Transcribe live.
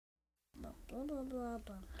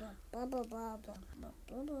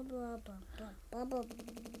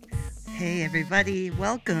Hey everybody,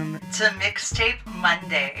 welcome to Mixtape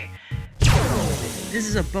Monday. This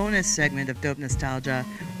is a bonus segment of Dope Nostalgia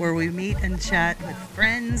where we meet and chat with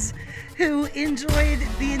friends who enjoyed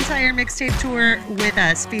the entire mixtape tour with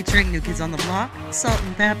us, featuring New Kids on the Block, Salt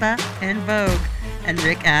and Peppa, and Vogue, and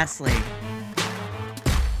Rick Astley.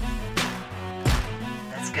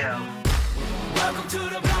 Let's go. Welcome to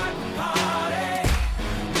the block party.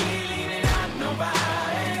 We ain't leaving out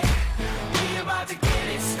nobody. We about to get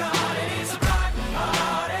it started. It's a block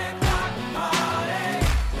party, block party.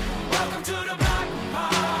 Welcome to the block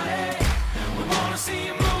party. We wanna see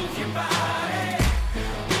you move your body.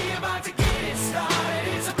 We about to get it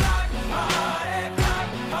started. It's a block party, block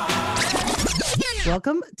party.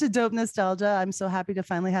 Welcome to Dope Nostalgia. I'm so happy to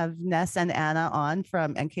finally have Ness and Anna on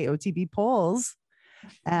from NKOTB Polls.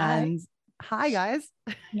 And hi guys.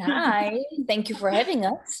 Hi, thank you for having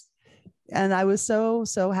us. And I was so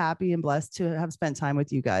happy and blessed to have spent time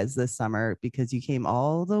with you guys this summer because you came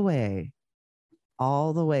all the way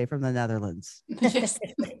from the Netherlands Yes,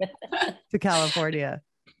 to California.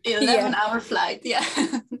 11-hour flight. Yeah.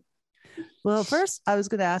 Well, first I was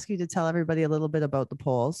going to ask you to tell everybody a little bit about the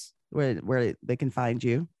polls, where they can find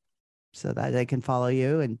you so that they can follow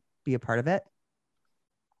you and be a part of it.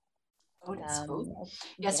 Oh, that's cool.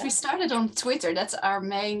 Yes, we started on Twitter. That's our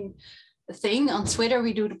main thing on Twitter.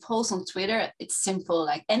 We do the polls on Twitter. It's simple,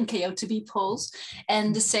 like NKOTB polls.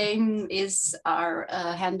 And the same is our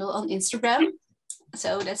handle on Instagram.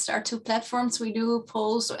 So that's our two platforms. We do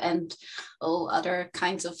polls and all other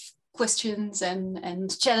kinds of questions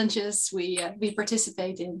and challenges we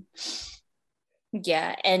participate in.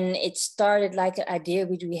 Yeah, and it started like an idea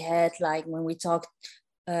we had, like when we talked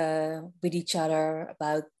with each other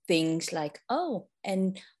about things like, oh,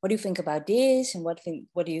 and what do you think about this, and what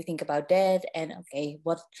do you think about that, and okay,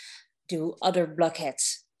 what do other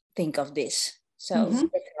blockheads think of this? So that's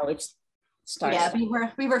how it started. Yeah,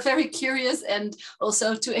 we were very curious, and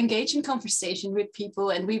also to engage in conversation with people,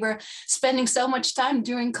 and we were spending so much time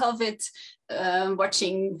during COVID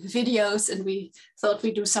watching videos, and we thought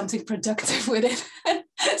we'd do something productive with it.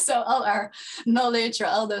 So all our knowledge or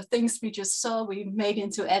all the things we just saw, we made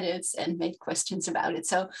into edits and made questions about it.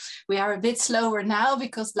 So we are a bit slower now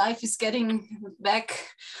because life is getting back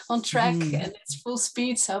on track and it's full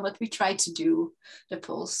speed. So, but we try to do the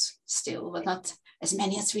polls still, but not as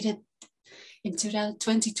many as we did in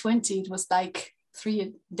 2020. It was like 3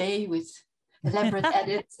 a day with elaborate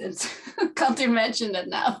edits, and can't imagine that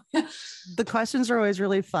now. The questions are always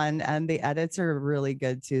really fun and the edits are really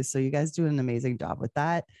good too. So you guys do an amazing job with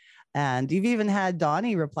that. And you've even had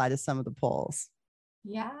Donnie reply to some of the polls.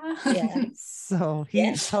 Yeah. So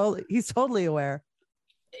he's totally aware.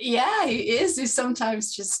 Yeah, he is. He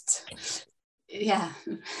sometimes just, yeah.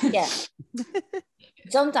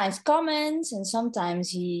 Sometimes comments, and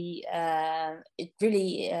sometimes he it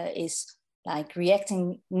really is like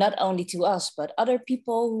reacting not only to us but other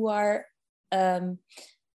people who are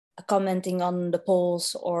commenting on the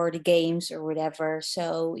polls or the games or whatever.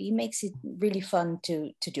 So he makes it really fun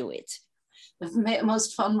to do it. The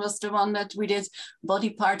most fun was the one that we did body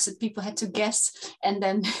parts that people had to guess, and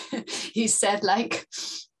then he said like,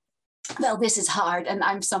 well, this is hard and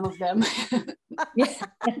I'm some of them.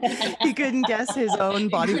 He couldn't guess his own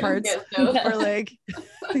body parts for like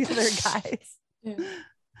the other guys. Yeah.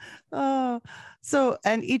 Oh, so,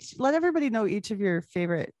 and let everybody know each of your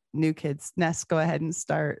favorite New Kids. Ness, go ahead and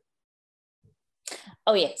start.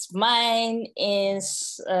 Oh yes, mine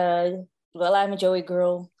is well, I'm a Joey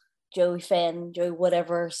girl, Joey fan, Joey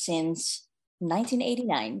whatever since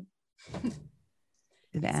 1989.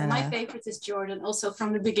 So my favorite is Jordan, also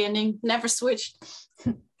from the beginning, never switched.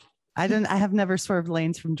 I have never swerved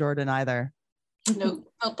lanes from Jordan either. No,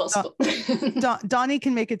 not possible. Donnie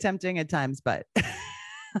can make it tempting at times, but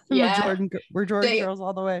yeah, we're Jordan girls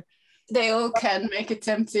all the way. They all can make it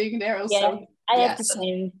tempting. They're also. Yeah, I have the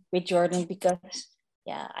same with Jordan because,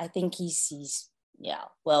 I think he's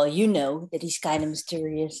well, you know that he's kind of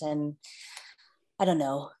mysterious, and I don't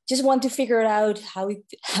know, just want to figure out how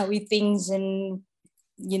he thinks, and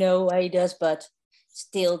you know how he does, but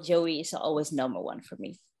still Joey is always number one for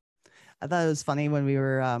me. I thought it was funny when we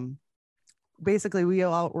were basically we're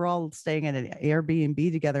all staying at an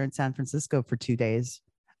Airbnb together in San Francisco for 2 days,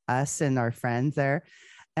 us and our friends there.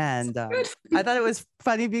 And I thought it was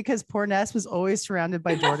funny because poor Ness was always surrounded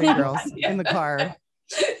by Jordan girls in the car.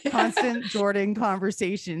 Constant Jordan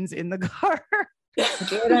conversations in the car.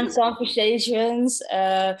 Jordan conversations,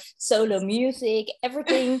 solo music,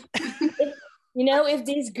 everything. You know, if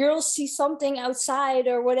these girls see something outside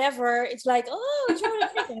or whatever, it's like, oh, Jordan.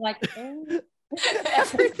 I'm like, oh.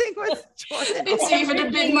 Everything was Jordan. It's even a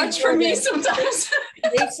bit much for me sometimes.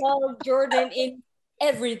 They saw Jordan in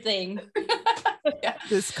everything.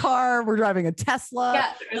 This car, we're driving a Tesla.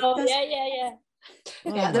 Yeah. Oh, yeah.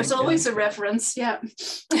 Oh Yeah, my there's always God. a reference. Yeah.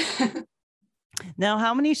 Now,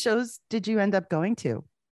 how many shows did you end up going to?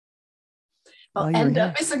 Well, While you were end here?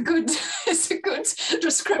 up is a good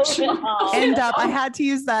description. Oh, End up. I had to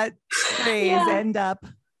use that phrase. Yeah. End up.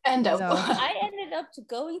 End up. No. I ended up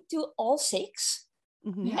going to all 6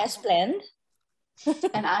 Mhm. as planned.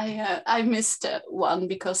 And I missed one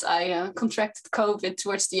because I contracted COVID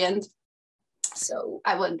towards the end. So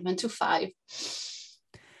I went to 5.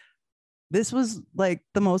 This was like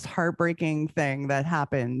the most heartbreaking thing that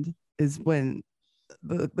happened is when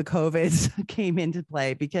the COVID came into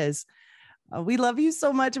play, because we love you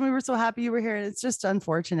so much and we were so happy you were here. And it's just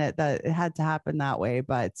unfortunate that it had to happen that way.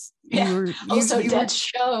 But Yeah. Also, that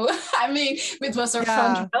show. I mean, it was our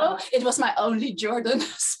front row. It was my only Jordan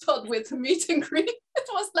spot with a meet and greet. It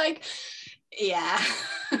was like, yeah.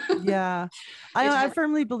 Yeah. I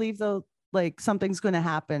firmly believe though, like something's going to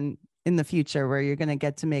happen in the future where you're going to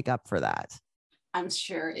get to make up for that. I'm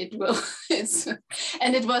sure it will.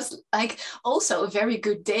 And it was like also a very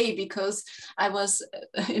good day because I was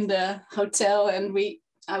in the hotel and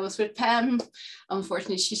I was with Pam.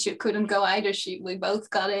 Unfortunately, she couldn't go either. We both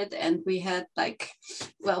got it, and we had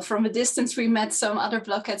from a distance we met some other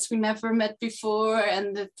blockheads we never met before,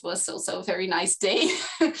 and it was also a very nice day.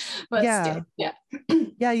 But yeah, still,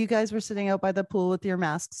 yeah. You guys were sitting out by the pool with your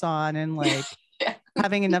masks on and like.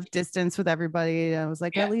 Having enough distance with everybody. I was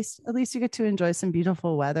like, at least you get to enjoy some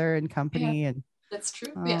beautiful weather and company. And that's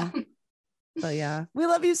true. But yeah, we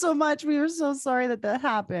love you so much. We were so sorry that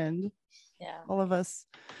happened. Yeah, all of us.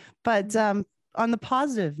 But on the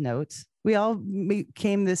positive note, we all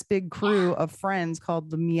became this big crew of friends called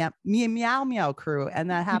the Meow Meow crew, and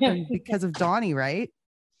that happened because of Donnie, right?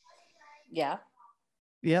 Yeah.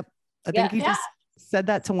 Yep. I think he just said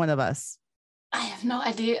that to one of us. I have no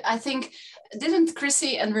idea. I think, didn't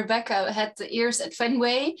Chrissy and Rebecca had the ears at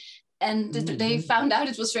Fenway, and they found out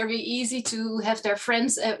it was very easy to have their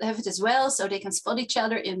friends have it as well, so they can spot each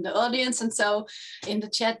other in the audience. And so in the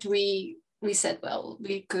chat, we said, well,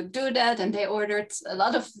 we could do that, and they ordered a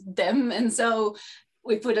lot of them. And so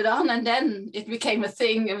we put it on, and then it became a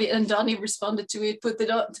thing. And Donnie responded to it, put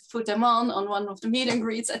them on one of the meet and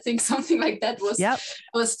greets. I think something like that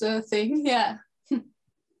was the thing. Yeah.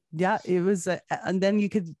 Yeah, it was, and then you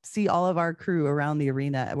could see all of our crew around the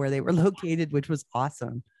arena where they were located, which was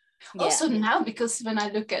awesome. Also now, because when I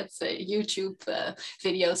look at YouTube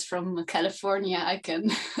videos from California, I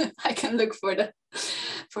can look for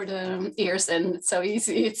the ears, and it's so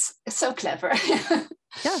easy. It's so clever.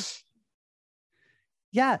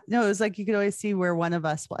 Yeah. No, it was like you could always see where one of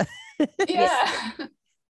us was. Yeah.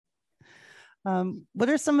 What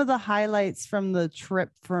are some of the highlights from the trip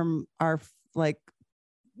from our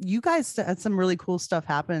you guys had some really cool stuff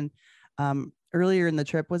happen earlier in the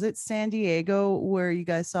trip. Was it San Diego where you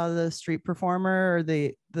guys saw the street performer or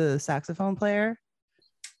the saxophone player?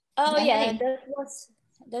 Oh yeah,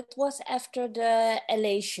 that was after the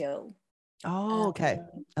LA show. Oh, okay.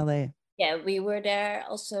 LA. Yeah, we were there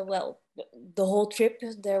also. Well, the whole trip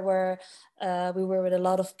there were we were with a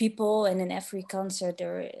lot of people, and in every concert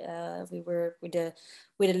there we were with a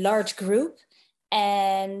large group.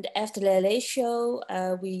 And after the LA show,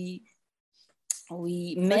 we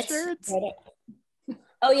met. Shirts?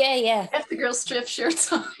 Oh yeah. Have the girls' strip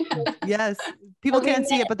shirts on. Yes, people can't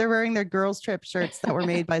see it, but they're wearing their girls' trip shirts that were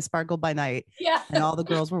made by Sparkle by Night. Yeah, and all the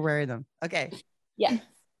girls were wearing them. Okay. Yeah,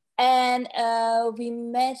 and we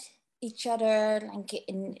met each other like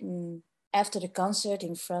in after the concert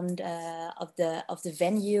in front of the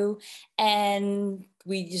venue, and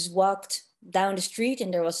we just walked down the street,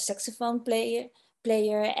 and there was a saxophone player,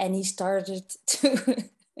 and he started to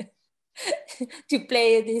to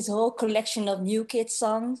play his whole collection of New Kids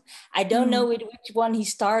songs. I don't know which one he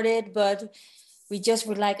started, but we just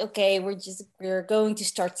were like, okay, we're going to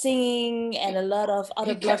start singing, and a lot of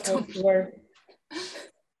other blockheads were.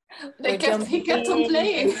 He kept on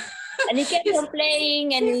playing. And he kept on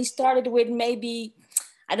playing, and he started with maybe,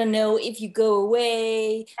 I don't know, if you go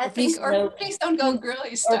away. Please don't go, girl.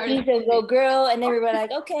 He started. Or please don't go, girl. And then we were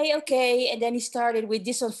like, okay. And then he started with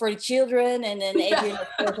this one for the children. And then Adrian,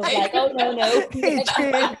 of course, was like, oh, no.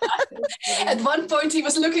 At one point, he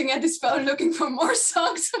was looking at his phone, looking for more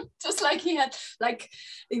songs, just like he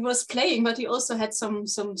was playing, but he also had some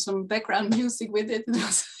background music with it.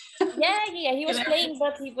 Yeah, he was playing,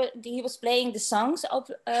 but he was playing the songs of,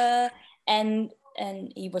 and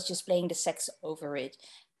and he was just playing the sax over it.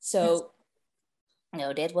 So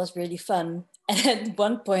that was really fun. And at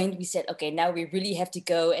one point we said, okay, now we really have to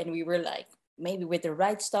go, and we were like, maybe with the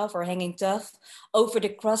right stuff or hanging tough over the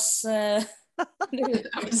cross.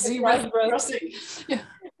 Zebra crossing.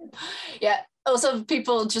 Yeah. Also,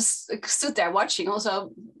 people just stood there watching.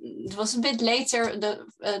 Also, it was a bit later.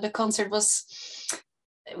 The concert was.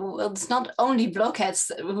 Well, it's not only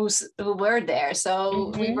blockheads who were there,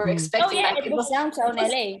 so we were expecting. It was downtown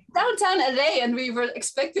LA. Downtown LA, and we were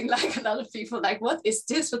expecting like a lot of people. Like, what is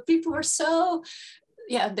this? But people were so.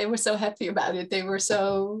 Yeah, they were so happy about it. They were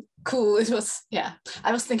so cool. It was,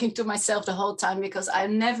 I was thinking to myself the whole time, because I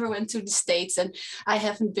never went to the States and I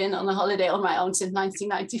haven't been on a holiday on my own since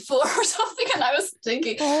 1994 or something. And I was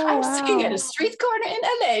thinking, I'm sitting at a street corner in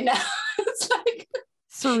LA now. It's like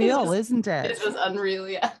surreal, isn't it? It was unreal,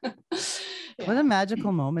 yeah. What a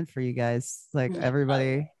magical moment for you guys, like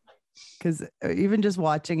everybody. Because even just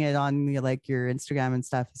watching it on like your Instagram and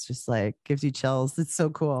stuff, it's just like gives you chills. It's so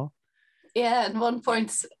cool. Yeah, at one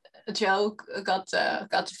point, Joe got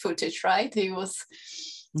the footage, right? He was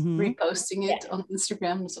reposting it on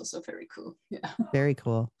Instagram. It's also very cool. Yeah, very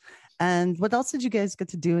cool. And what else did you guys get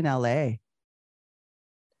to do in LA?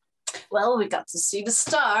 Well, we got to see the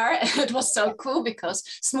star. It was so cool because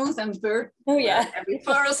Smooth and Bert were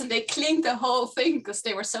before us, and they cleaned the whole thing because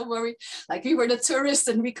they were so worried. Like, we were the tourists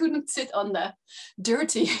and we couldn't sit on the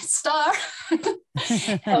dirty star.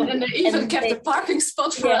 And then they even kept a parking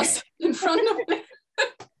spot for us in front of it.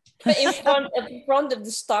 in front of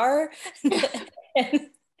the star. And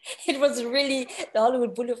it was really, the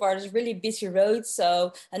Hollywood Boulevard is really busy road.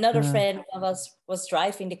 So another friend of us was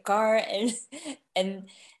driving the car, and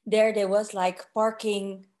there was like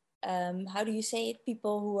parking, how do you say it?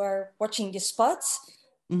 People who are watching the spots,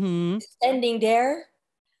 standing there.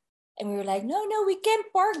 And we were like, no, we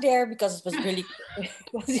can't park there because it was really,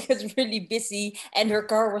 it was really busy, and her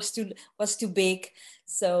car was too big.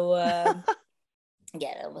 So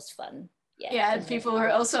that was fun. Yeah, and people were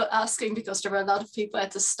also asking, because there were a lot of people at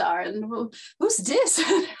the star, and who's this?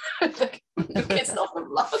 The kids on the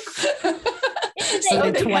block. So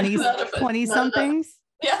the 20 somethings.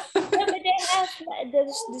 Yeah. But they have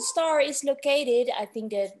the star is located. I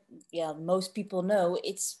think that most people know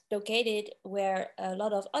it's located where a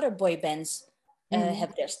lot of other boy bands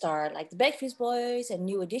have their star, like the Backstreet Boys and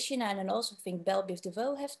New Edition, and I also think Belle Biv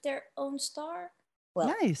DeVoe have their own star.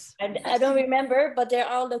 Well, nice. I don't remember, but they're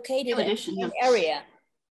all located in the same area.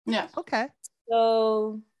 Yeah. Okay.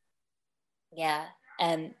 So,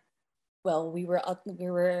 and well, we were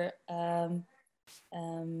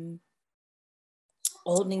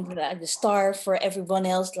holding the star for everyone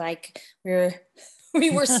else. Like we were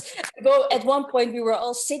at one point we were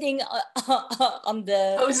all sitting on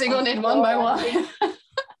the posing on it one by one.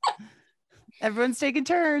 Everyone's taking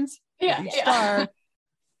turns. Yeah. Star.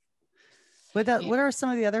 What are some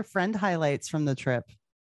of the other friend highlights from the trip?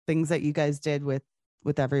 Things that you guys did with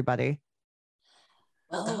everybody?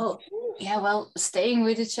 Well, staying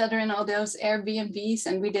with each other in all those Airbnbs,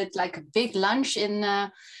 and we did like a big lunch in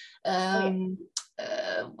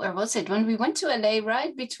where was it? When we went to LA,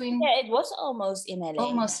 right? It was almost in LA.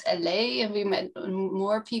 Almost LA, and we met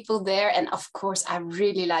more people there. And of course, I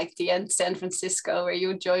really liked the end San Francisco, where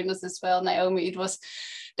you joined us as well, Naomi. It was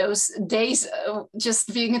those days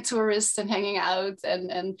just being a tourist and hanging out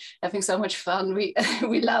and having so much fun. We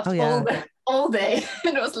laughed all day.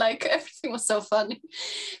 It was like everything was so funny.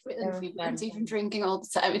 We weren't even drinking all the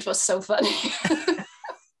time. It was so funny.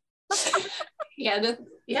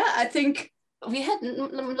 I think we had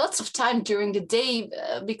lots of time during the day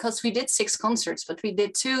because we did 6 concerts, but we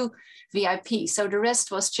did 2 VIP. So the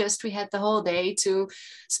rest was just, we had the whole day to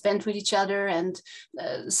spend with each other and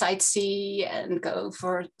sightsee and go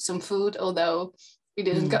for some food, although we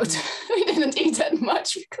didn't we didn't eat that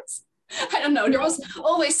much because, I don't know, there was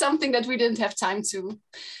always something that we didn't have time to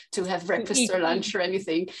have breakfast or lunch or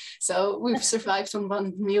anything. So we've survived on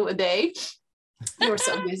 1 meal a day. We were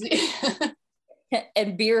so busy.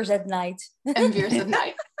 And beers at night.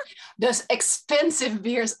 Those expensive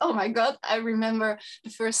beers. Oh my God. I remember the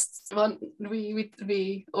first one,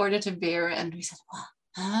 we ordered a beer and we said,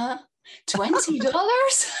 huh?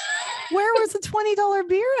 $20? Where was the $20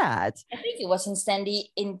 beer at? I think it was in San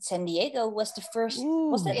Diego was the first.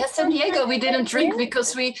 Was that San Diego. We didn't drink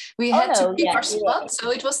because we had to keep our spot.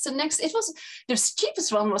 So it was the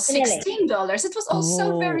cheapest one was $16. It was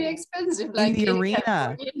also very expensive. Like in the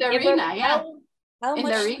arena. In the arena, yeah.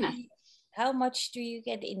 How much do you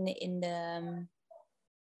get in the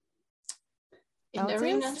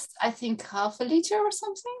arenas? I think half a liter or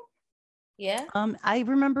something. Yeah. I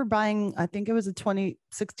remember buying, I think it was a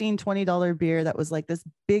 $20 beer that was like this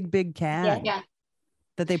big can Yeah.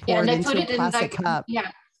 that they Yeah, poured and they into put a it in plastic like cup. yeah.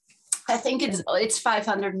 I think it's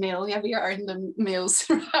 500 mil. Yeah, we are in the mils,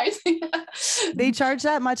 right? They charge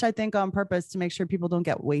that much, I think, on purpose to make sure people don't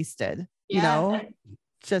get wasted. You Yeah. know,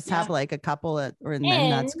 just have Yeah. like a couple and then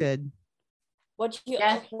that's good. What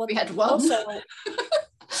we had one. also,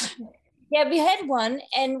 yeah, we had one,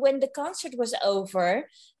 and when the concert was over,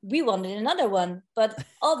 we wanted another one, but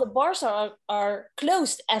all the bars are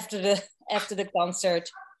closed after the concert.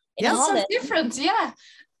 In Yeah, It's so Holland, different. Yeah.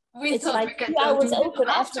 We it's thought like we could 2 go hours do it open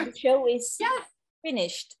after the show is Yeah.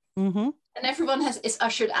 finished. Mm-hmm. And everyone is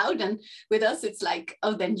ushered out, and with us it's like,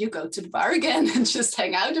 oh, then you go to the bar again and just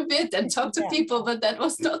hang out a bit and talk to Yeah. people. But that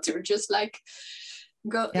was not to just like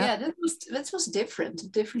go. Yeah. That was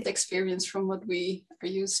different experience from what we are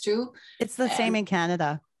used to. It's the same in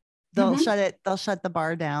Canada. They'll shut the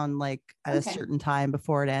bar down like at a certain time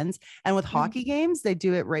before it ends. And with hockey games, they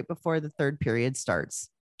do it right before the third period starts.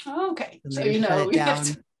 Oh, okay. And So they you shut know it we have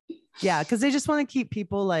down. to. Yeah, because they just want to keep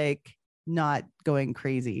people like not going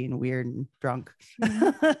crazy and weird and drunk.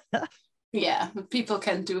 Yeah, but people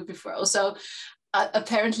can do it before. Also,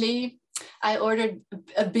 apparently, I ordered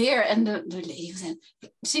a beer, and the lady said,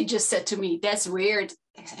 she just said to me, "That's weird."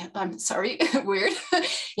 I said, I'm sorry, weird.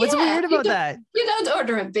 What's Yeah, weird about that? You don't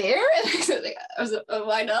order a beer? And I was like, oh,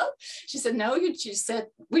 why not? She said, no, you just said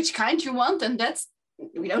which kind you want, and that's,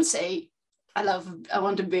 we don't say I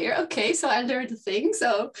want a beer. Okay, so I learned a thing.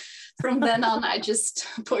 So from then on, I just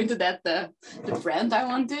pointed at the brand I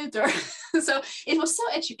wanted. Or so it was so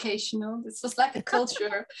educational. This was like a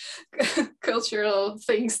cultural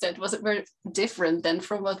things that were different than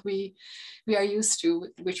from what we are used to,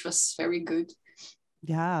 which was very good.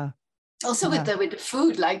 Yeah. Also with the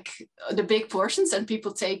food, like the big portions, and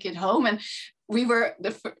people take it home. And we were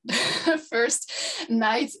the first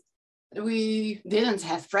night. We didn't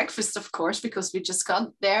have breakfast, of course, because we just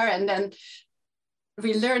got there, and then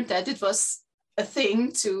we learned that it was a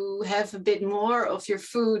thing to have a bit more of your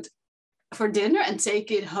food for dinner and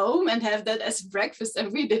take it home and have that as breakfast,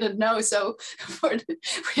 and we didn't know. So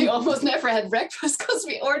we almost never had breakfast because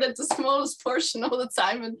we ordered the smallest portion all the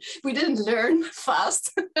time, and we didn't learn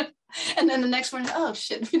fast. And then the next morning, oh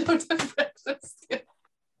shit, we don't have breakfast.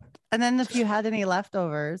 And then if you had any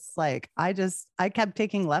leftovers, like I kept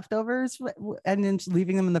taking leftovers and then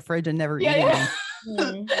leaving them in the fridge and never eating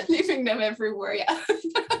them. Leaving them everywhere. Yeah.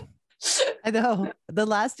 I know. The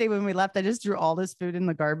last day when we left, I just threw all this food in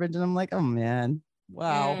the garbage, and I'm like, oh man,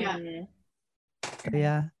 wow.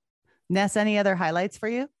 Yeah. Ness, any other highlights for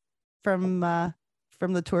you from the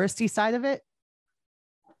touristy side of it?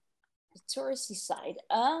 The touristy side.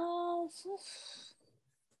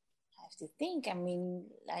 To think, I mean,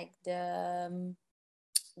 like the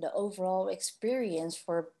overall experience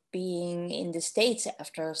for being in the States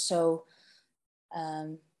after a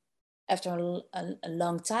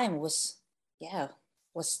long time was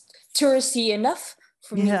touristy enough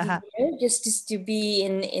for me to, just to be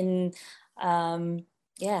in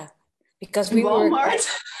because we Walmart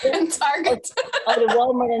and Target. The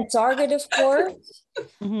Walmart and Target, of course.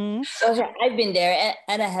 Mm-hmm. So I've been there,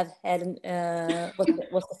 and I have had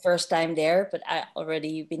was the first time there, but I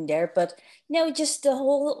already been there. But just the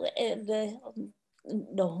whole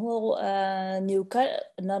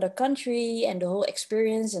another country, and the whole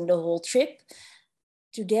experience and the whole trip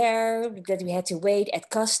to there, that we had to wait at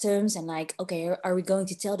customs and like, okay, are we going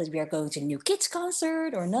to tell that we are going to a New Kids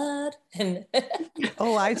concert or not? And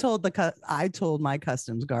oh, I told my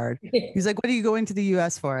customs guard. He's like, what are you going to the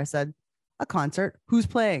US for? I said, a concert. Who's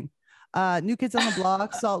playing? New Kids on the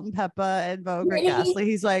Block, Salt and Pepper, and Vogue Ghastly.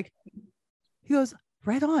 He goes,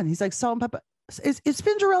 right on. He's like, Salt and Pepper. Is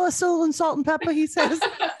Spinderella still in Salt and Pepper? He says.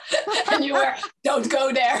 And you were, don't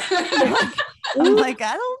go there. I'm like,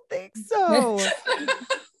 I don't think so.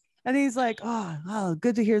 And he's like, oh,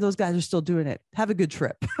 good to hear those guys are still doing it. Have a good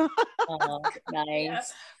trip. Oh, nice. Yeah.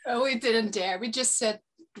 Oh, we didn't dare. We just said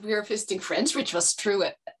we were visiting friends, which was true.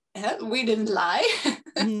 We didn't lie.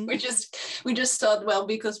 Mm-hmm. we just thought, well,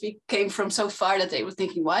 because we came from so far that they were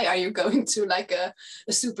thinking, why are you going to like a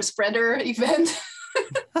super spreader event?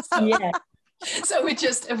 So we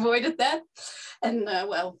just avoided that. And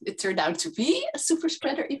well, it turned out to be a super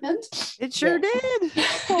spreader event. It sure did.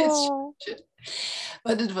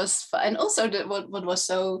 But it was fun. Also, what was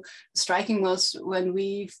so striking was when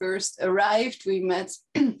we first arrived, we met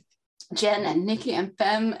Jen and Nikki and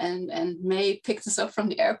Pam, and May picked us up from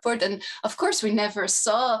the airport. And of course, we never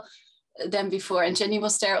saw them before. And Jenny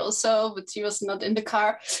was there also, but she was not in the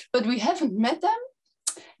car. But we haven't met them.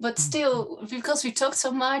 but still, because we talked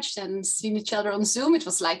so much and seen each other on Zoom, it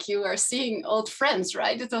was like you were seeing old friends,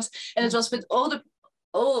 right? It was with all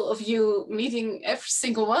of you meeting, every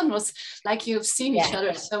single one was like you've seen each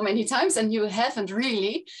other so many times and you haven't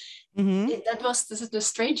really. That was the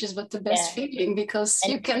strangest but the best feeling, because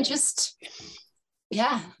you can just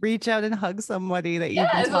reach out and hug somebody that you've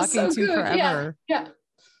been talking to forever.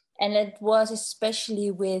 And it was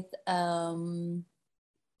especially with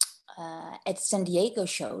at San Diego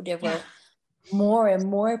show, there were more and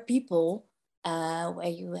more people where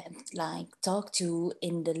you had like talked to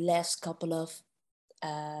in the last couple of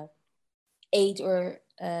 8 or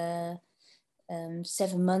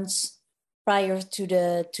 7 months prior to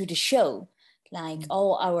the show, like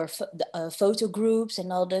all our photo groups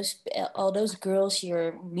and all those girls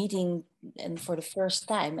you're meeting and for the first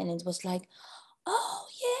time, and it was like, oh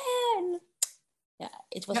yeah,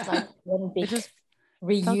 it was like one big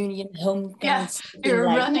reunion homecoming. You're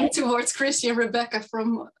running towards Chrissy and Rebecca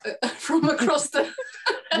from across the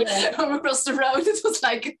from across the road. It was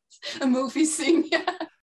like a movie scene.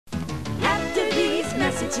 After these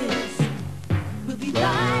messages, we'll be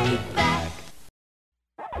right back.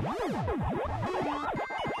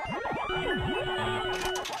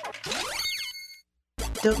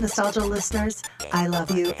 Dope Nostalgia listeners, I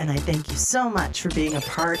love you and I thank you so much for being a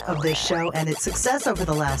part of this show and its success over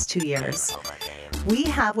the last 2 years. We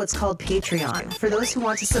have what's called Patreon for those who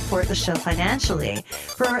want to support the show financially.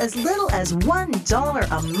 For as little as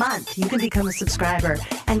 $1 a month, you can become a subscriber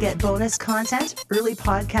and get bonus content, early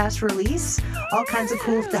podcast release, all kinds of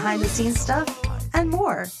cool behind-the-scenes stuff, and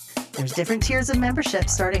more. There's different tiers of membership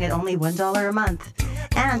starting at only $1 a month.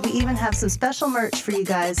 And we even have some special merch for you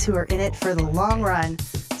guys who are in it for the long run.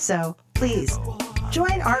 So please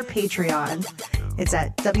join our Patreon. It's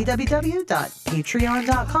at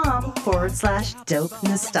www.patreon.com/dope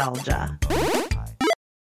nostalgia.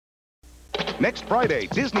 Next Friday,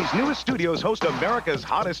 Disney's newest studios host America's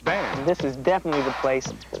hottest band. This is definitely the place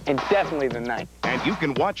and definitely the night. And you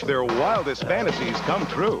can watch their wildest fantasies come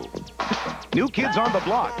true. New Kids on the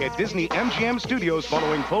Block at Disney MGM Studios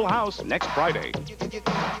following Full House next Friday.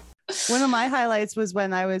 One of my highlights was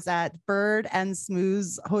when I was at Bird and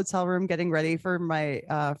Smooth's hotel room getting ready for my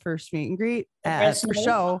first meet and greet for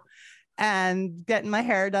show and getting my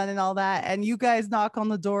hair done and all that. And you guys knock on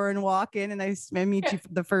the door and walk in and I meet you for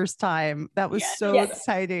the first time. That was so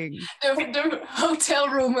exciting. The hotel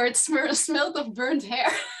room where it smelled of burnt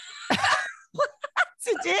hair.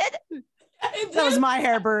 It did? That was my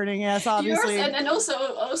hair burning, yes, obviously. Yours and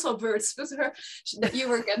also Bird's, because you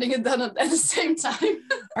were getting it done at the same time.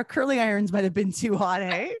 Our curling irons might have been too hot,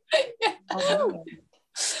 hey? Yeah,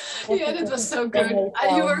 that was so good.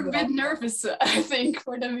 You were a bit nervous, I think,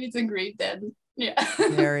 for the meet and greet then. Yeah.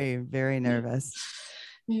 Very, very nervous.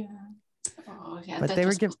 Yeah. Oh, yeah. But they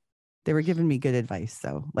were giving me good advice,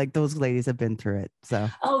 though. Like those ladies have been through it. So.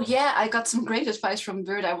 Oh yeah, I got some great advice from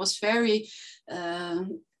Bird. I was very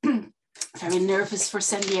very nervous for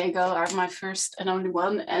San Diego, my first and only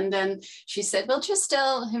one. And then she said, well, just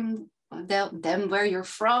tell them where you're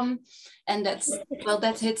from. And that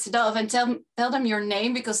hits it off. And tell them your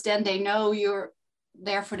name, because then they know you're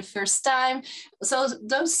there for the first time. So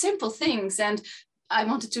those simple things. And I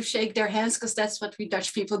wanted to shake their hands because that's what we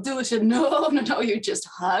Dutch people do. I said, no, you just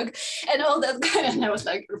hug and all that kind. And I was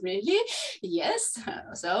like, really? Yes.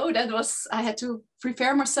 So I had to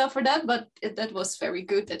prepare myself for that, but that was very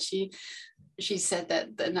good that she said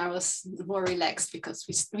that. Then I was more relaxed because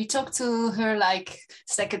we talked to her like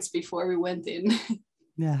seconds before we went in.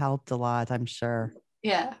 Yeah, helped a lot, I'm sure.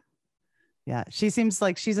 Yeah. Yeah. She seems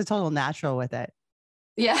like she's a total natural with it.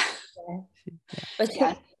 Yeah.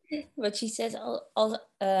 But she says all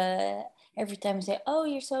every time I say, oh,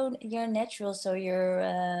 you're natural, so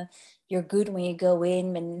you're good when you go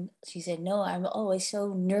in. And she said, no, I'm always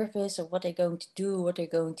so nervous of what they're going to do, what they're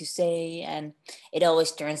going to say, and it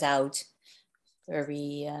always turns out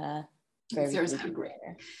very great.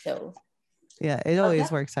 So yeah, it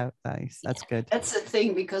always works out nice. That's good. That's the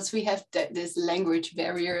thing, because we have this language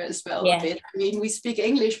barrier as well a bit. I mean, we speak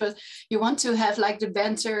English, but you want to have like the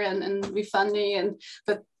banter and be funny,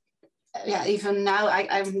 but yeah, even now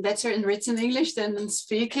I'm better in written English than in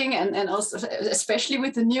speaking, and also especially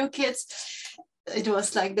with the new kids, it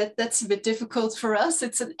was like that's a bit difficult for us.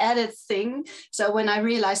 It's an added thing. So when I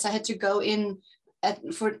realized I had to go in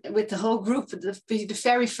with the whole group, the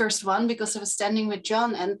very first one, because I was standing with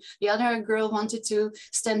John, and the other girl wanted to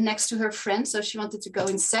stand next to her friend, so she wanted to go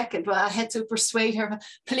in second. Well, I had to persuade her,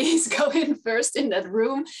 please go in first in that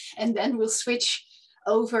room, and then we'll switch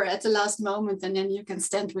over at the last moment, and then you can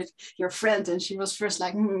stand with your friend. And she was first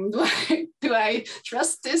like, do I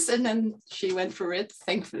trust this? And then she went for it,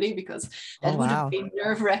 thankfully, because that would have been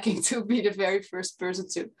nerve-wracking to be the very first person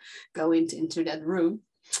to go into that room.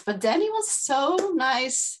 But Danny was so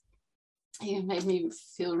nice. He made me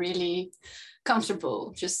feel really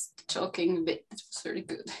comfortable just talking a bit. It was really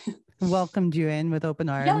good. Welcomed you in with open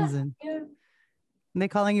arms. And they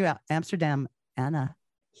calling you Amsterdam Anna.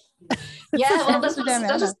 Yeah, well,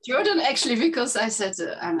 that was Jordan actually, because I said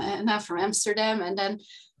I'm Anna from Amsterdam, and then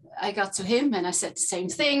I got to him and I said the same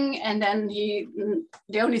thing, and then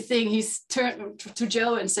the only thing he's turned to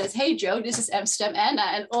Joe and says, "Hey Joe, this is Amsterdam Anna,"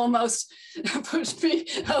 and almost pushed me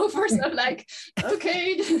over. So like,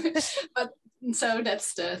 okay, but so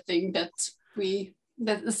that's the thing that's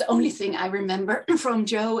the only thing I remember from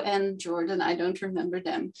Joe and Jordan. I don't remember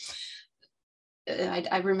them.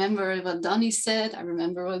 I remember what Donnie said. I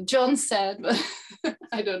remember what John said, but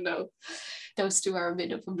I don't know. Those two are a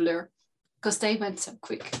bit of a blur because they went so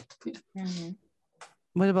quick. Yeah. Mm-hmm.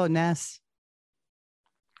 What about Ness?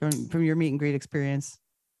 From your meet and greet experience?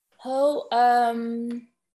 Oh,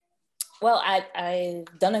 well, I've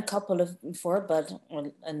done a couple of before, but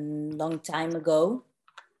a long time ago.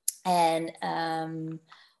 And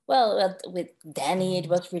well, with Danny, it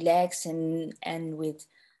was relaxed, and with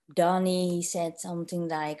Donnie, he said something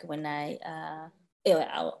like when I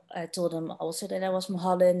told them also that I was from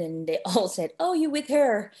Holland, and they all said, "Oh, you with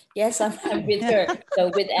her?" Yes, I'm with her.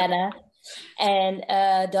 So with Anna. And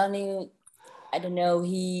Donnie, I don't know,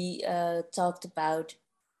 he talked about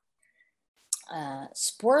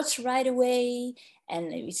sports right away.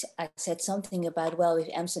 And I said something about, well, if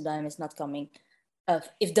Amsterdam is not coming,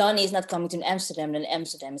 if Donnie is not coming to Amsterdam, then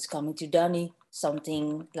Amsterdam is coming to Donnie,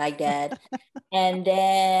 something like that. And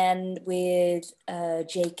then with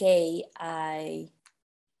JK, I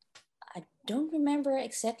don't remember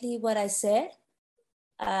exactly what I said,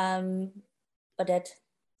 but that,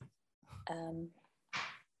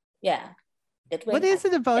 yeah. What is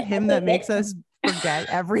it about him that makes us forget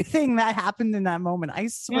everything that happened in that moment? I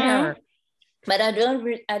swear. But I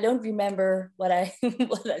don't remember what I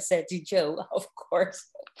said to Joe, of course.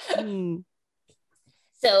 So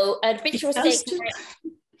the picture was taken.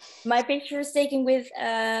 My picture was taken with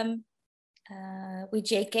JK,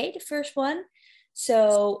 the first one.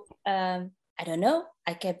 So I don't know.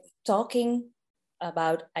 I kept talking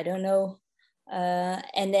about I don't know,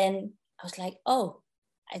 and then I was like, oh.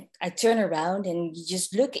 I turn around and you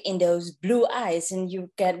just look in those blue eyes and you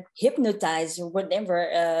get hypnotized or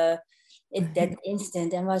whatever in that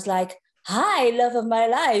instant, and was like, "Hi, love of my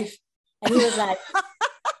life," and he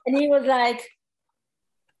was like,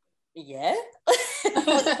 yeah.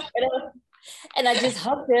 And I just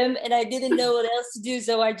hugged him, and I didn't know what else to do,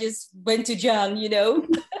 so I just went to John, you know.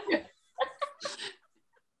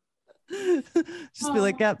 Just be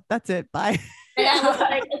like, yep, that's it, bye. And I was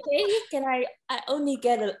like, okay, can I only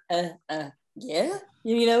get a yeah,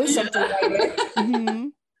 you know, something like that. Mm-hmm.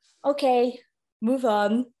 Okay, move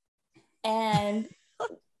on. And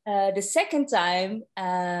the second time,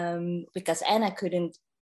 because Anna couldn't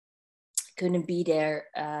be there,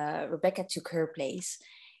 Rebecca took her place.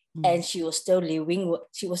 And she was totally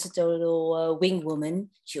she was a total wing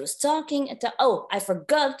woman. She was talking I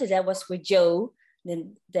forgot that I was with Joe,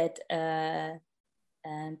 then that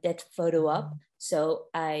photo up. So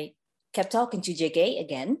I kept talking to JK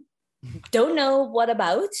again. Don't know what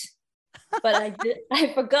about, but I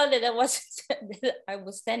forgot that I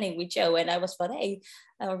was standing with Joe, and I was thought, hey,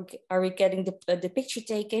 are we getting the picture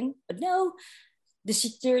taken? But no, the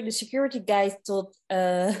security guy told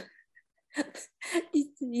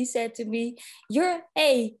he said to me, you're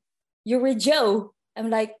with Joe. I'm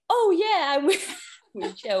like, oh yeah, I'm with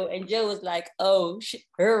Joe. And Joe was like, oh,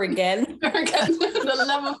 her again. The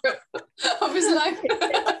love of his life.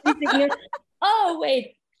 Oh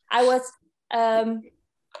wait, I was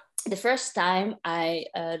the first time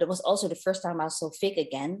that was also the first time I saw Vic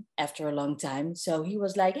again after a long time. So he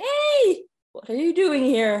was like, hey, what are you doing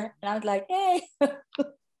here? And I was like, hey.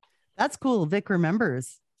 That's cool. Vic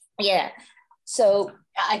remembers. Yeah. So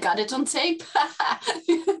I got it on tape.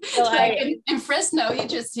 So like in Fresno,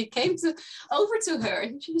 he came over to her,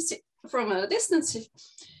 and she was from a distance.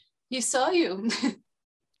 He saw you.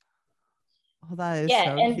 Oh, that is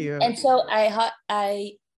so cute. And so I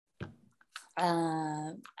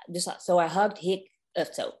hugged Hick.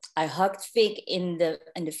 So I hugged Vic in the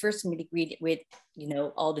first meet and greet with, you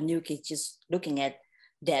know, all the new kids just looking at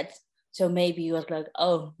that. So maybe he was like,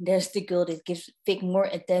 oh, there's the girl that gives Vic more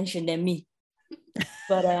attention than me.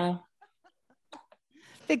 But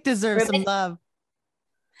Vic deserves some love.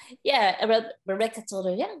 Yeah, Rebecca told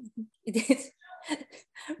her, yeah,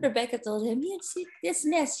 Rebecca told him, yes, this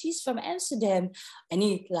Ness, she's from Amsterdam. And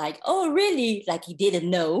he like, oh, really? Like he didn't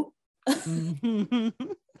know.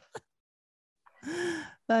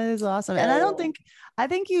 That is awesome. And I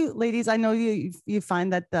think you ladies, I know you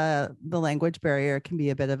find that the language barrier can be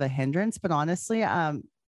a bit of a hindrance, but honestly, and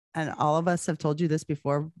all of us have told you this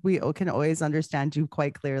before, we can always understand you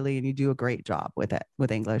quite clearly, and you do a great job with it,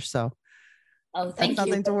 with English. So Oh, that's thank you.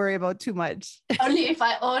 nothing to worry about too much. Only if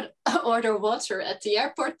I order water at the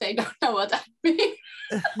airport, they don't know what I mean.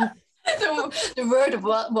 the word of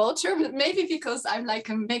water, maybe because I'm like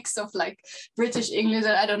a mix of like British English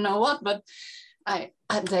and I don't know what, but they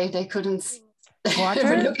couldn't. Water? They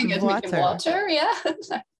were looking at Water. me. Water, yeah.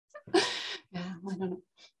 Yeah, I don't know.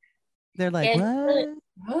 They're like, Yeah,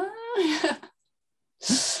 what?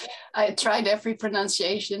 I tried every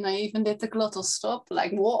pronunciation. I even did the glottal stop.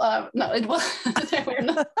 Like, what? No, it was. They were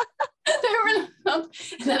not. They were not.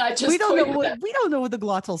 And then I just. We don't know what the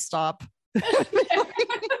glottal stop.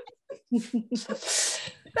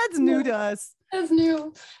 That's new to us. That's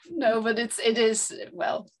new. No, but it is,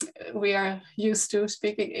 well, we are used to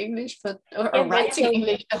speaking English, but or Yeah, but writing so-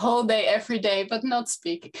 English the whole day, every day, but not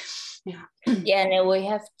speaking. Yeah. Yeah, no, we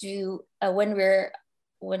have to when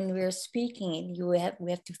we're speaking, we have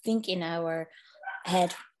to think in our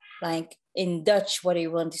head, like in Dutch, what do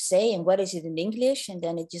you want to say, and what is it in English, and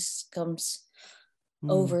then it just comes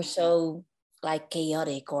over so like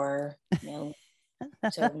chaotic or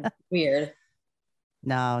so weird.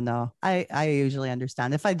 No. I usually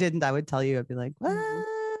understand. If I didn't, I would tell you. I'd be like, what?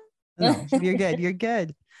 No, you're good. You're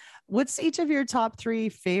good. What's each of your top 3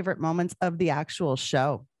 favorite moments of the actual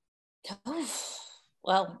show? Oh,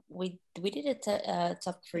 well, we did a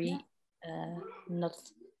top 3 not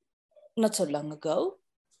so long ago.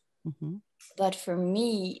 Mm-hmm. But for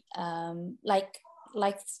me, like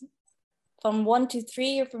from 1 to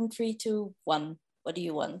 3 or from 3 to 1, what do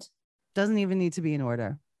you want? Doesn't even need to be in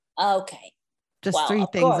order. Okay. Just Well, 3 of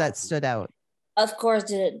things course. that stood out. Of course,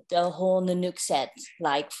 the whole Nanook set,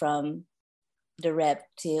 like from the rap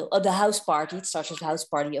till the house party. It starts with house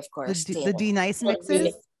party, of course. The D Nice till mixes.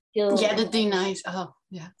 remix- till- Yeah, the D nice. Oh,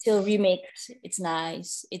 yeah. till remix. It's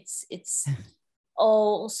nice. It's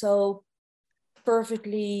also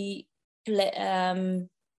perfectly planned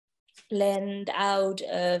out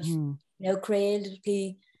of Mm.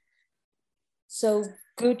 creatively so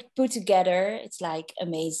good put together. It's like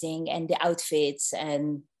amazing, and the outfits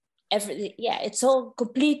and everything. Yeah, it's all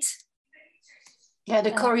complete. Yeah,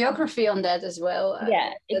 the choreography on that as well.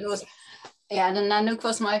 Yeah, It was. Yeah, the Nanook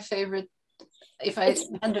was my favorite. If I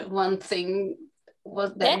had one thing,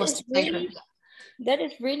 that That was is the favorite. that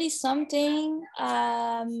is really something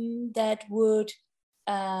that would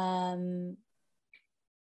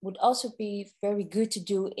also be very good to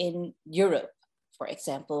do in Europe, for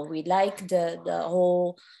example. We like the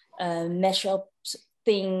whole mashup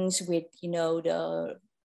things with the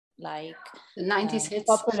like The 90s hits.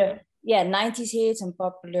 popular 90s hits and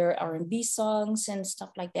popular R&B songs and stuff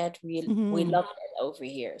like that. We love that over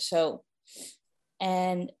here. So,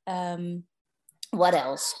 and what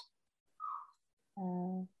else?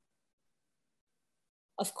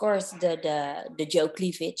 Of course, the Joe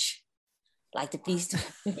cleavage, like the please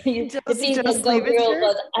don't go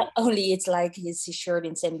girl, but only it's like his shirt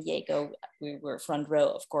in San Diego. We were front row,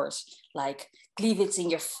 of course, like cleavage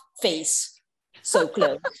in your face, so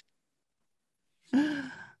close.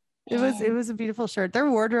 It was a beautiful shirt. Their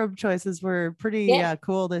wardrobe choices were pretty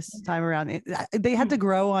cool this time around. They had to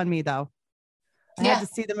grow on me though. I had to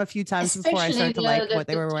see them a few times before I started to like what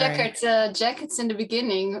they were wearing. Jackets in the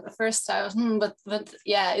beginning, first I was, but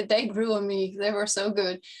yeah, they grew on me. They were so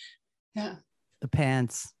good. Yeah. The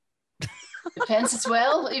pants. The pants as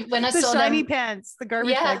well. When I The saw shiny them, pants, the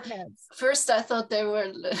garbage bag pants. First I thought they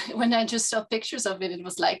were, when I just saw pictures of it, it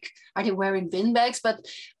was like, are they wearing bin bags? But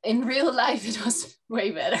in real life, it was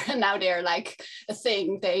way better. And now they're like a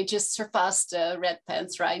thing. They just surpassed red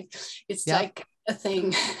pants, right? It's like a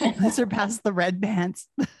thing. They surpassed the red pants.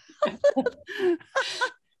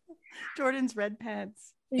 Jordan's red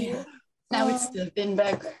pants. Yeah. Now it's the bin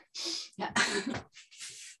bag. Yeah.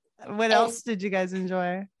 What else did you guys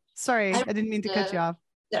enjoy? Sorry, I didn't mean to cut you off.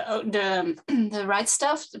 The right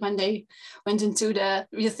stuff, when they went into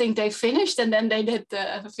you think they finished and then they did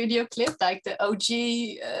the video clip, like the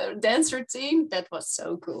OG dance routine. That was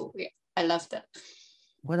so cool. Yeah, I love that.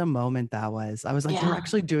 What a moment that was. I was like, they're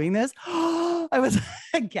actually doing this. I was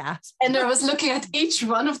aghast. And I was looking at each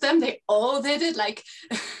one of them. They all did it. Like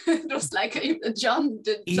it was like John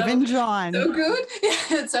did Even John. so good.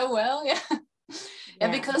 Yeah, so well. Yeah.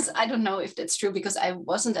 Yeah, because I don't know if that's true because I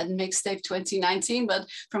wasn't at Mixtape 2019, but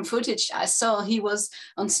from footage I saw he was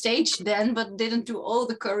on stage then, but didn't do all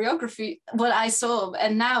the choreography. What I saw,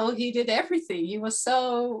 and now he did everything. He was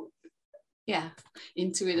so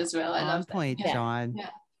into it as well. I On love point, that. John. Yeah.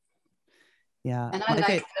 Yeah. And I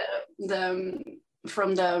like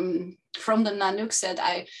from the Nanook set,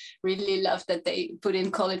 I really love that they put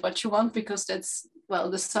in Call It What You Want, because that's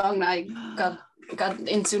the song I got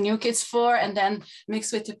into New Kids for, and then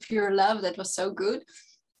mixed with the Pure Love, that was so good.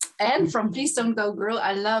 And from Please Don't Go Girl,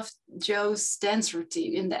 I loved Joe's dance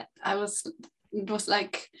routine in that. It was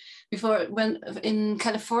like before, when in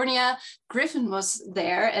California, Griffin was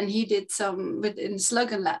there and he did some in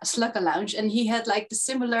Slugger Lounge, and he had like the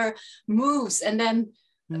similar moves, and then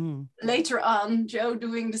later on Joe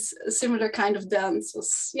doing this similar kind of dance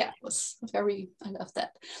was very, I love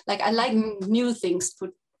that. Like, I like new things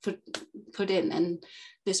put in, and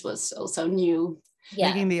this was also new.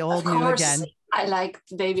 Making the old new again. I like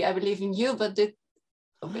Baby I Believe in You, but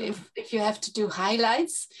if you have to do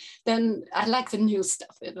highlights, then I like the new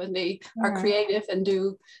stuff when they are creative and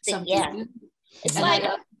do something. Yeah, it's like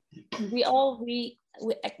we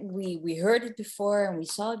heard it before and we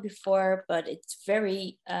saw it before, but it's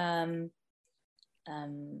very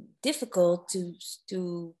difficult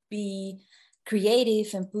to be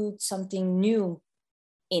creative and put something new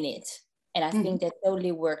in it. And I think that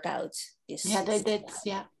totally worked out. They did.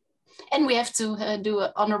 Yeah. And we have to do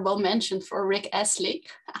an honorable mention for Rick Astley,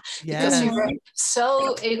 because we were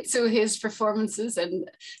so into his performances, and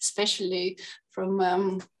especially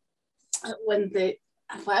from when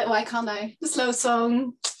why can't I, the slow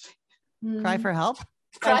song, Cry for Help.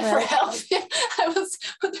 Cry for Help. Yeah, I was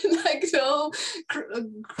like the whole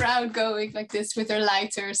crowd going like this with their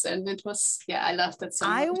lighters, and it was, I loved that song.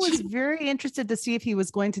 I was very interested to see if he was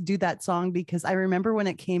going to do that song, because I remember when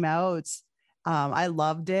it came out, I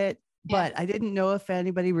loved it, but I didn't know if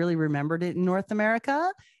anybody really remembered it in North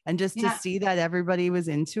America, and just to see that everybody was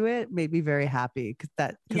into it made me very happy, because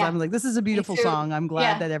I'm like, this is a beautiful song. I'm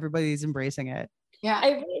glad that everybody's embracing it. Yeah,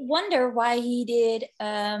 I really wonder why he did.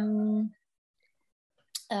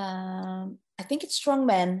 I think it's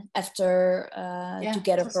Strongman after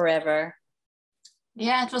Together Forever.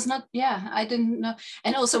 Yeah, it was not. Yeah, I didn't know.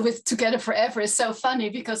 And also with Together Forever is so funny,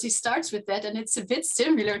 because he starts with that, and it's a bit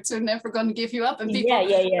similar to Never Gonna Give You Up, and people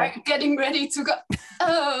are getting ready to go.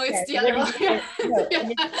 Oh, it's the other one. It's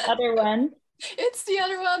the other one. It's the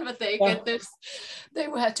other one, but they get this. They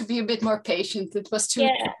will have to be a bit more patient. It was too.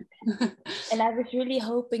 Yeah. And I was really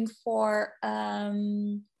hoping for how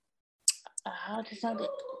to sound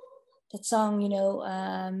it. That song,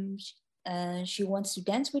 She Wants to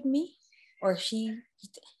Dance with Me, or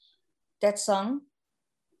that song.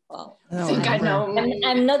 Well, I think I know.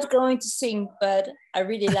 I'm not going to sing, but I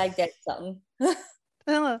really like that song.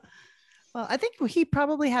 Well, I think he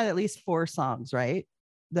probably had at least 4 songs, right,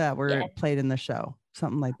 that were played in the show,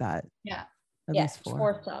 something like that. Yeah, at least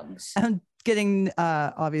 4 songs. And getting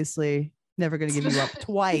obviously Never Gonna Give You Up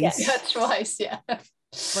twice. Twice, yeah.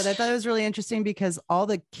 But I thought it was really interesting, because all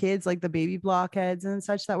the kids, like the baby blockheads and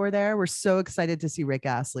such that were there, were so excited to see Rick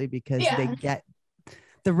Astley, because they get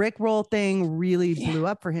the Rick roll thing really blew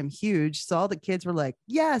up for him huge. So all the kids were like,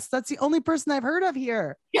 yes, that's the only person I've heard of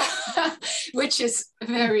here. Yeah, which is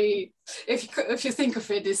very, if you think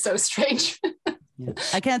of it, is so strange.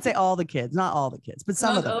 I can't say all the kids, not all the kids, but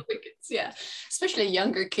some of them. All the kids, especially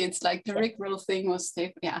younger kids. Like the Rick roll thing was,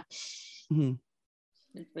 Mm-hmm.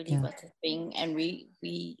 It really was a thing, and we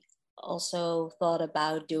also thought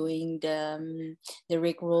about doing the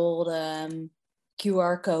Rick roll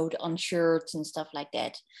QR code on shirts and stuff like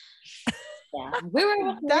that. Yeah,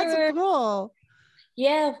 That's cool.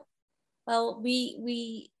 Yeah, well,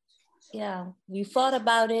 we thought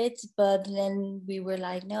about it, but then we were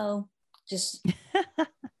like, no, just.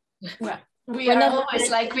 We are always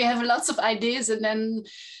like, we have lots of ideas, and then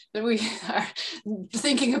we are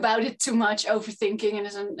thinking about it too much, overthinking,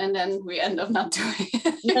 and then we end up not doing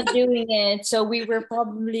it. Not doing it. So we were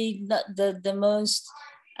probably not the most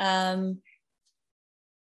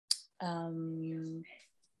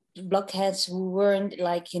blockheads who weren't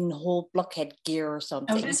like in whole blockhead gear or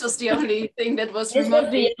something. Oh, this was the only thing that was the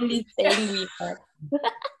only thing we had.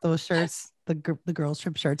 Those shirts, the girls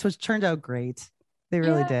trip shirts, which turned out great. They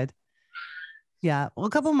really did. Yeah. Well, a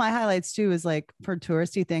couple of my highlights too is like for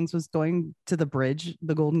touristy things was going to the bridge,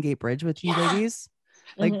 the Golden Gate Bridge with you ladies.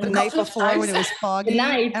 Like the night before when it was foggy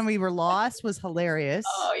and we were lost was hilarious.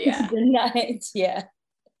 Oh yeah. The night. Yeah.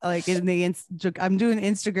 Like in the I'm doing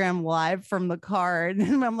Instagram live from the car,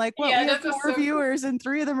 and I'm like, well, we have 4 viewers and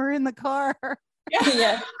 3 of them are in the car.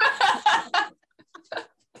 Yeah.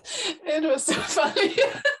 It was so funny.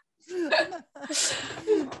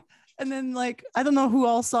 And then like, I don't know who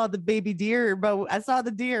all saw the baby deer, but I saw the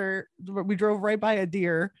deer. We drove right by a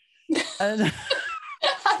deer. And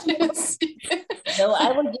I didn't see it. No,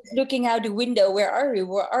 I was just looking out the window. Where are we?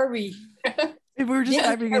 Where are we? we were just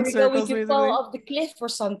driving Are in we circles, going to basically. fall off the cliff or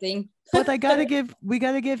something? But we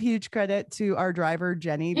gotta give huge credit to our driver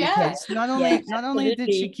Jenny, Yeah. because not only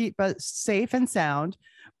did she absolutely. keep us safe and sound,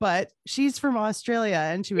 but she's from Australia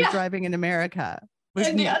and she was Yeah. driving in America. Which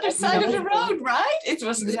And the means- other side of the road, right? It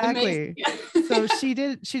was Exactly. amazing. So she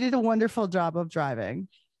did a wonderful job of driving.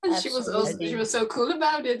 And she was Absolutely. so cool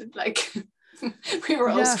about it. Like we were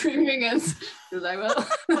all Yeah. screaming and she was like, well.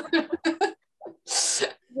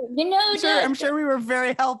 You know, I'm sure we were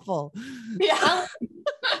very helpful. Yeah.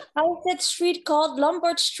 how is that street called?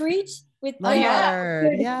 Lombard Street? With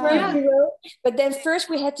Lombard, the yeah. curvy road. But then first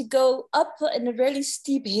we had to go up in a really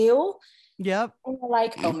steep hill. Yep. And we're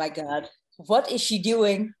like, oh my God, what is she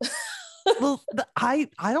doing? Well, I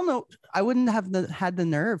don't know. I wouldn't have had the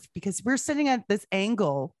nerve because we're sitting at this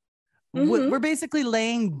angle. Mhm. We're basically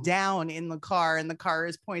laying down in the car and the car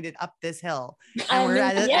is pointed up this hill. And I we're mean,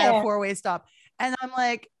 at a yeah. 4-way stop. And I'm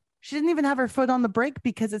like, she didn't even have her foot on the brake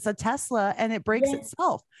because it's a Tesla and it brakes Yeah.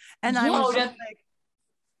 itself. And I Yeah. was Oh, just like,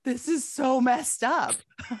 this is so messed up.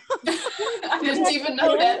 I didn't even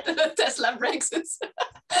know that Tesla brakes it.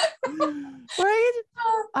 Right?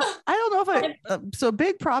 I don't know if so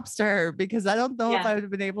big props to her because I don't know if Yeah. I would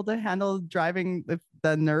have been able to handle driving with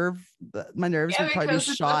my nerves Yeah, would probably be because it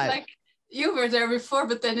was shot. like you were there before,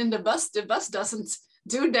 but then in the bus doesn't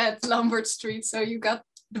do that Lombard Street, so you got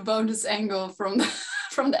the bonus angle from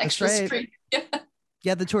the extra right. street.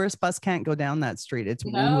 Yeah, the tourist bus can't go down that street. It's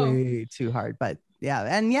No. way too hard. But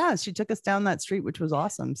yeah, she took us down that street, which was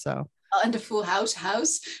awesome. So And the Full House,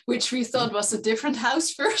 which we thought was a different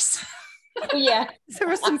house first. Oh, yeah. there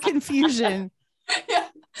was some confusion. Yeah.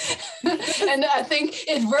 And I think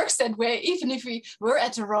it works that way. Even if we were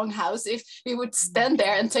at the wrong house, if we would stand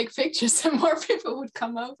there and take pictures, and more people would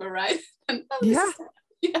come over, right? And Yeah.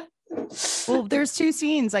 yeah. Well, there's two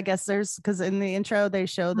scenes, I guess. There's because in the intro they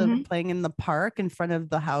show them Mhm. playing in the park in front of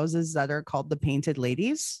the houses that are called the Painted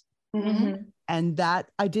Ladies. Mhm. And I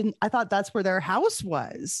thought that's where their house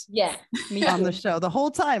was Yeah. Me on too. the show the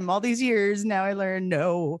whole time, all these years. Now I learned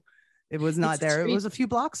no, it was not It's a there. It street. was a few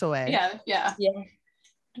blocks away. Yeah. Yeah.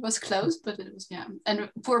 It was closed, but it was, yeah. And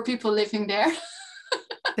poor people living there.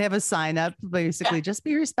 They have a sign up basically, just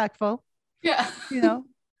be respectful. Yeah. You know,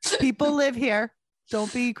 people live here.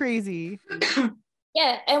 Don't be crazy.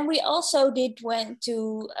 Yeah, and we also went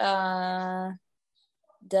to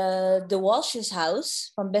the Walsh's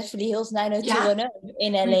house from Beverly Hills 90210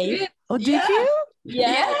 in LA. Oh, did Yeah. you?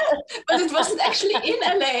 Yeah, But it wasn't actually in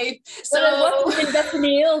LA. but it So wasn't in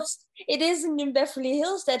Beverly Hills. It isn't in Beverly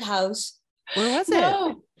Hills, that house. Where was it?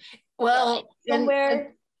 no. Well,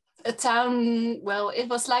 Somewhere. a town, well, it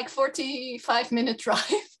was like 45-minute drive.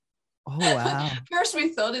 Oh, wow. First we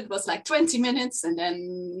thought it was like 20 minutes, and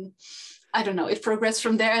then I don't know, it progressed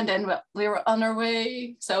from there, and then we were on our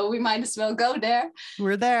way, so we might as well go there.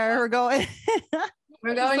 We're there. We're going.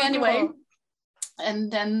 We're going So anyway. cool.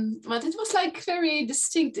 And then, but it was like very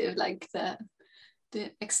distinctive, like the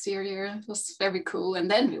exterior was very cool. And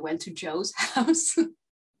then we went to Joe's house.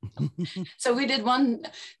 So we did one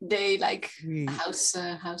day like house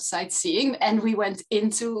sightseeing, and we went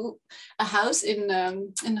into a house in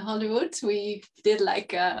Hollywood. We did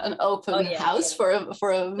like an open house for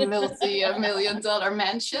a multi-million-dollar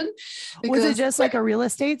mansion. Was it just like a real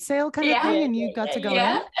estate sale kind of Yeah. thing? And you got to go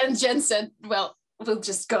in? And Jen said, well, we'll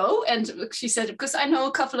just go. And she said, because I know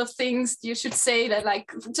a couple of things you should say, that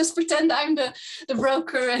like, just pretend I'm the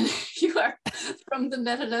broker and you are from the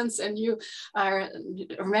Netherlands and you are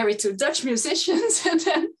married to Dutch musicians. And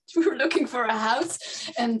then we were looking for a house,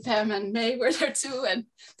 and Pam and May were there too, and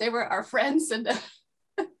they were our friends. And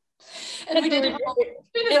we did it all.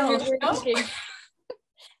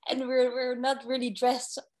 And we're not really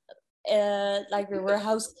dressed like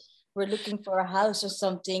we're looking for a house or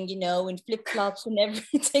something, you know, in flip-flops and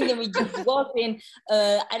everything. And we just walk in,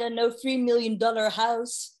 I don't know, $3 million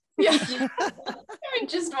house. Yeah. We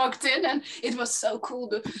just walked in, and it was so cool,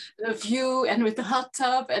 the view, and with the hot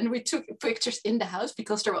tub, and we took pictures in the house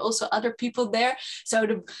because there were also other people there. So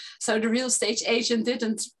the real estate agent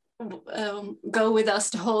didn't go with us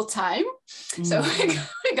the whole time. So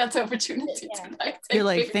we got the opportunity to like take You're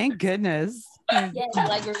like, pictures. thank goodness. Yeah,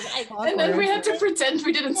 like we're like, And then we had to pretend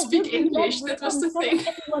we didn't speak English. That was the thing.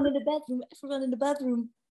 Everyone in the bedroom,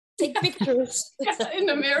 take pictures. In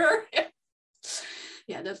the mirror.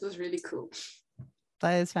 Yeah, that was really cool.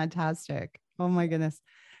 That is fantastic. Oh my goodness.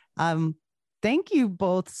 thank you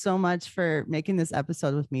both so much for making this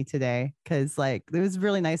episode with me today. Cause like it was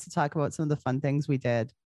really nice to talk about some of the fun things we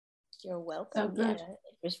did. You're welcome. good. Yeah,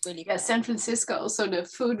 it was really Yeah, fun. San Francisco, also the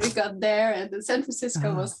food we got there, and the San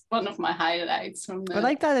Francisco was one of my highlights from the. I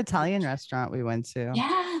like that Italian restaurant we went to.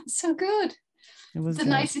 Yeah, so good. It was The good.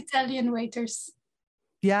 nice Italian waiters.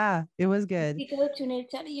 Yeah, it was good. We go to an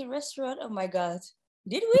Italian restaurant. Oh my god,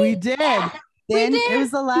 did We we? did. we Then did. it was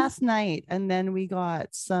the last night, and then we got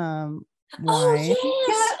some Oh wine.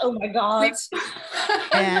 yes. Oh my god.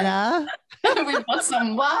 Anna. We bought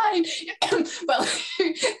some wine. Well,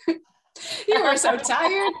 you were so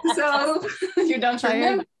tired, so you don't Tired,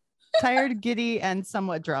 remember. tired, giddy, and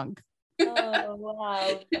somewhat drunk. Oh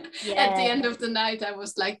wow. At the end of the night, I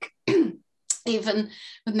was like, even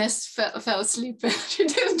Ness fell asleep. She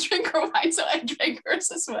didn't drink her wine, so I drank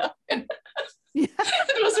hers as well. Yeah,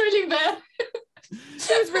 It was really bad.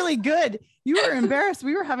 it was really good. You were embarrassed.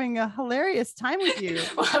 We were having a hilarious time with you.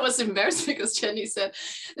 Well, I was embarrassed because Jenny said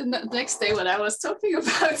the next day what I was talking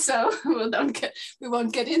about. So we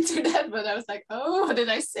won't get into that. But I was like, oh, what did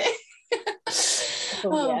I say?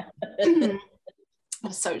 Oh, yeah. It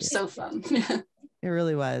was so fun. It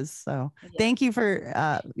really was. So Yeah. thank you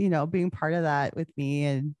for being part of that with me.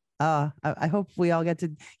 And I hope we all get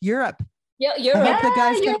to Europe. Yeah, you're I right. hope the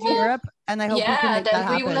guys get to Europe. Europe, and I hope we can Yeah, make that then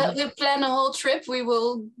happen. we'll plan a whole trip. We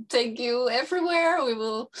will take you everywhere. We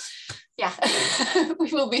will,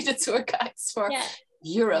 we will be the tour guides for Yeah.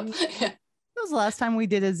 Europe. Yeah. That was the last time we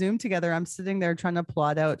did a Zoom together. I'm sitting there trying to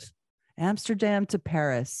plot out Amsterdam to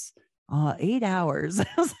Paris, 8 hours. I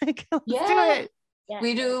was like, let's do Yeah. it. Yeah.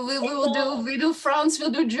 We do France,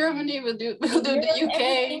 we'll do Germany, we'll do the Europe,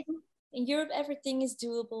 UK. In Europe, everything is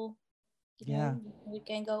doable. You Yeah. know,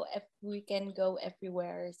 we can go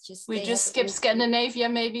everywhere. It's just We they just have skip to- Scandinavia,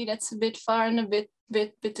 maybe that's a bit far and a bit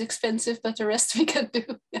expensive, but the rest we can do.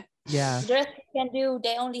 Yeah. Yeah. The rest we can do.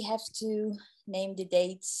 They only have to name the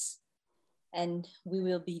dates, and we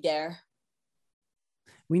will be there.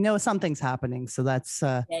 We know something's happening. So that's,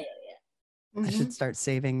 I should start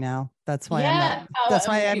saving now. That's why Yeah. that's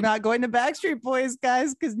why I'm not going to Backstreet Boys,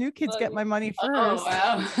 guys, because new kids Oh, get yeah. my money Oh first.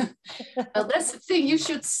 wow! Well, that's the thing. You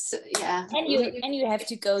should, yeah. And you have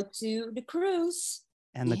to go to the cruise.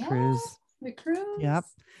 And the Yeah. cruise. The cruise. Yep.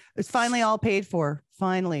 It's finally all paid for.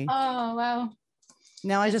 Finally. Oh wow.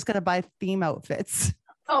 Now I just got to buy theme outfits.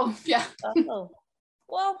 Oh yeah. Oh,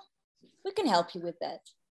 well, we can help you with that.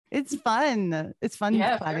 It's fun. It's fun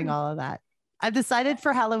Yeah, planning fair. all of that. I've decided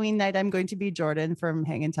for Halloween night, I'm going to be Jordan from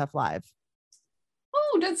Hangin' Tough Live.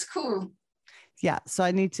 Oh, that's cool. Yeah. So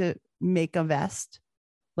I need to make a vest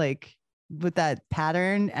like with that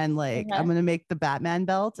pattern, and like Uh-huh. I'm going to make the Batman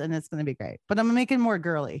belt, and it's going to be great. But I'm going to make it more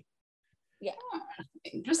girly.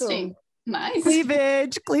 Interesting. Nice.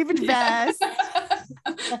 Cleavage vest,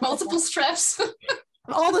 Multiple straps.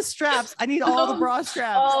 all the straps. I need all the bra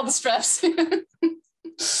straps. All the straps.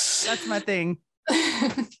 That's my thing.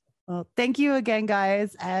 Well, thank you again,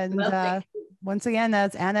 guys. And Well, thank once again,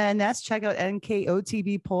 that's Anna and Ness. Check out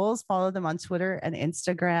NKOTB polls. Follow them on Twitter and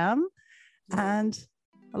Instagram. And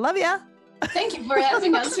I love you. Thank you for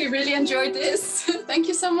having us. We really enjoyed this. Thank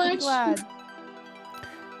you so much. Glad.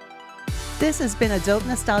 This has been a Dope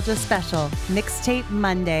Nostalgia special, Mixtape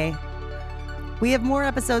Monday. We have more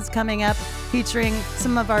episodes coming up featuring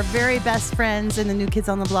some of our very best friends in the New Kids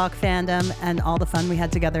on the Block fandom and all the fun we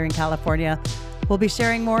had together in California. We'll be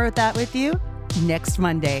sharing more of that with you next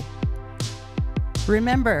Monday.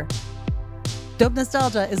 Remember, Dope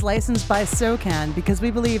Nostalgia is licensed by SOCAN because we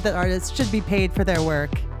believe that artists should be paid for their work.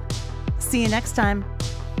 See you next time.